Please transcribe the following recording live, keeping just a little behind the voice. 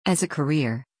As a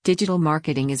career, digital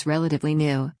marketing is relatively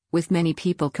new, with many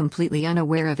people completely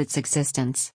unaware of its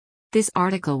existence. This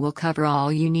article will cover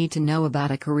all you need to know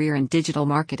about a career in digital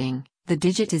marketing, the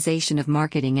digitization of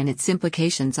marketing and its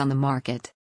implications on the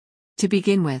market. To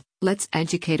begin with, let's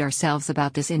educate ourselves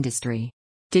about this industry.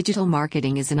 Digital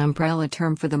marketing is an umbrella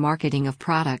term for the marketing of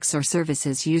products or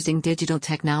services using digital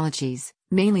technologies,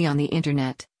 mainly on the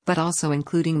internet, but also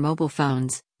including mobile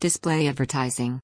phones, display advertising,